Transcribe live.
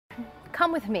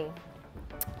come with me.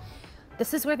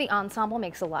 This is where the ensemble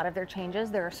makes a lot of their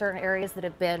changes. There are certain areas that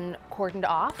have been cordoned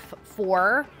off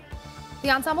for the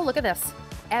ensemble. Look at this.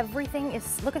 Everything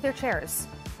is, look at their chairs.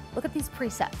 Look at these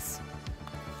presets.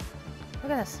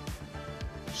 Look at this.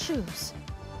 Shoes,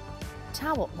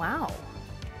 towel, wow.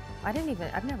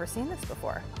 I've never seen this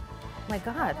before. Oh my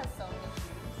God.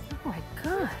 Oh my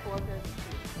God.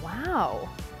 Wow.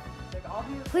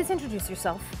 Please introduce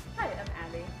yourself. Hi, I'm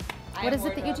Abby. What is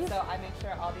it that you do? So I make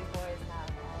sure all these boys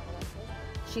have all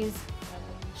of them.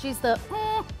 She's the,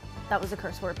 that was a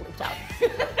curse word bleeped out.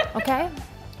 Okay?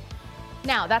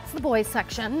 Now, that's the boys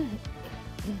section.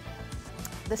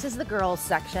 This is the girls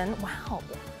section. Wow. Oh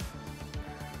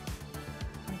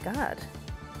my God.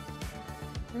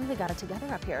 We really got it together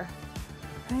up here.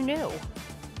 Who knew?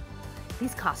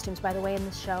 These costumes, by the way, in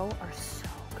this show are so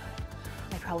good.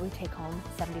 I'd probably take home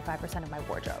 75% of my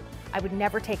wardrobe. I would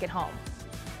never take it home.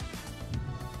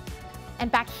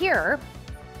 And back here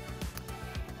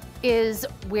is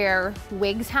where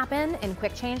wigs happen and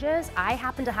quick changes. I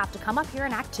happen to have to come up here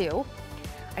in Act 2.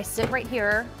 I sit right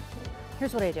here.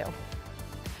 Here's what I do.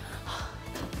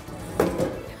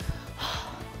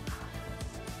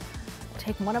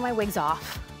 Take one of my wigs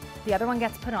off. The other one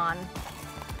gets put on.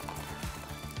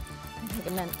 I take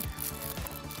a mint.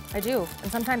 I do,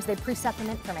 and sometimes they preset the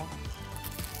mint for me.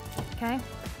 Okay?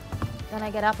 Then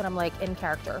I get up and I'm like in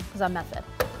character, because I'm method.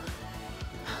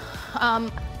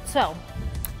 So,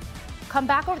 come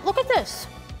back over, look at this.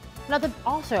 Now,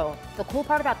 also, the cool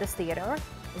part about this theater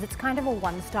is it's kind of a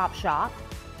one-stop shop.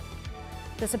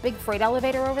 There's a big freight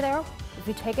elevator over there. If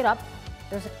you take it up,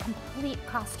 there's a complete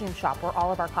costume shop where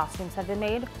all of our costumes have been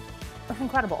made. It's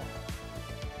incredible.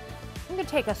 I'm gonna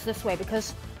take us this way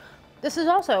because this is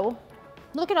also,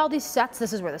 look at all these sets.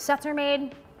 This is where the sets are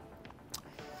made.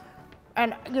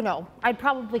 And you know, I'd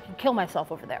probably could kill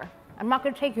myself over there. I'm not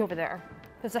gonna take you over there.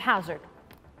 It's a hazard.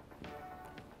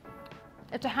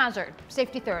 It's a hazard.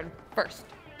 Safety third, first.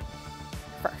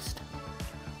 First.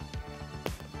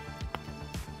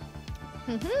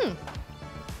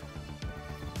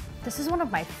 This is one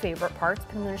of my favorite parts,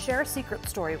 but I'm gonna share a secret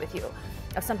story with you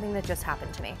of something that just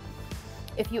happened to me.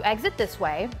 If you exit this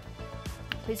way,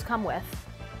 please come with.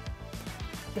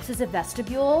 This is a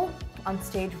vestibule on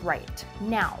stage right.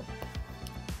 Now,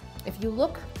 if you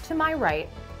look to my right,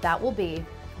 that will be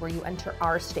where you enter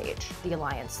our stage, the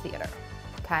Alliance Theater,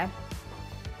 okay?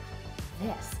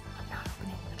 This, I'm not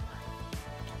opening the door,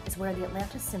 is where the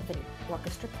Atlanta Symphony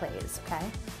Orchestra plays, okay?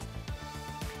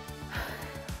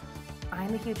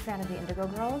 I'm a huge fan of the Indigo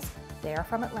Girls. They are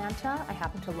from Atlanta. I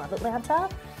happen to love Atlanta,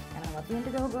 and I love the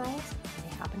Indigo Girls, and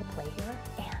they happen to play here.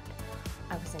 And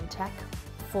I was in tech,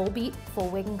 full beat, full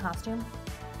wig and costume,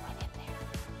 went in there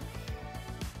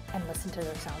and listened to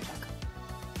their sound check.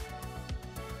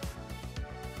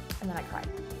 And then I cried.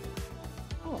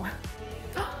 Oh.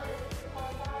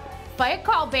 Fight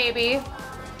call, baby.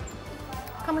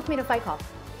 Come with me to fight call.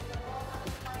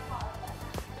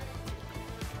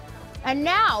 And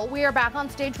now we are back on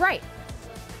stage right.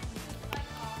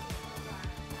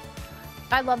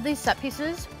 I love these set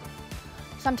pieces.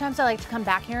 Sometimes I like to come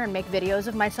back here and make videos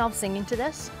of myself singing to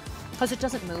this because it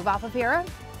doesn't move off of here.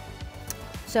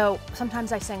 So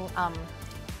sometimes I sing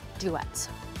duets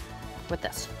with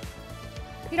this.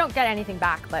 You don't get anything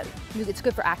back, but it's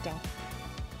good for acting.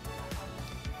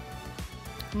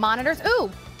 Monitors,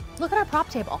 ooh, look at our prop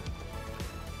table.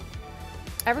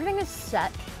 Everything is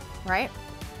set, right?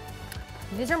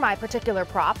 These are my particular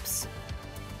props.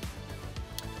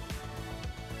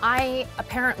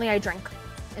 Apparently I drink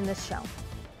in this show.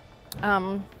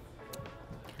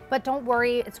 But don't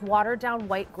worry, it's watered down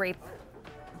white grape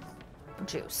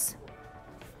juice,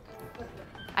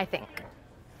 I think.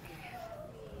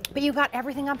 But you've got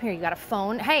everything up here. You got a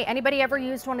phone. Hey, anybody ever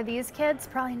used one of these, kids?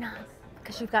 Probably not,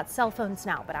 because you've got cell phones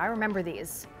now, but I remember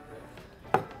these.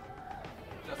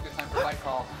 Jessica, time for fight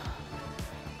call,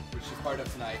 which she's part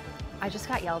of tonight. I just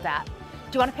got yelled at. Do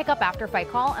you want to pick up after fight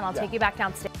call and I'll take you back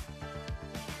downstairs?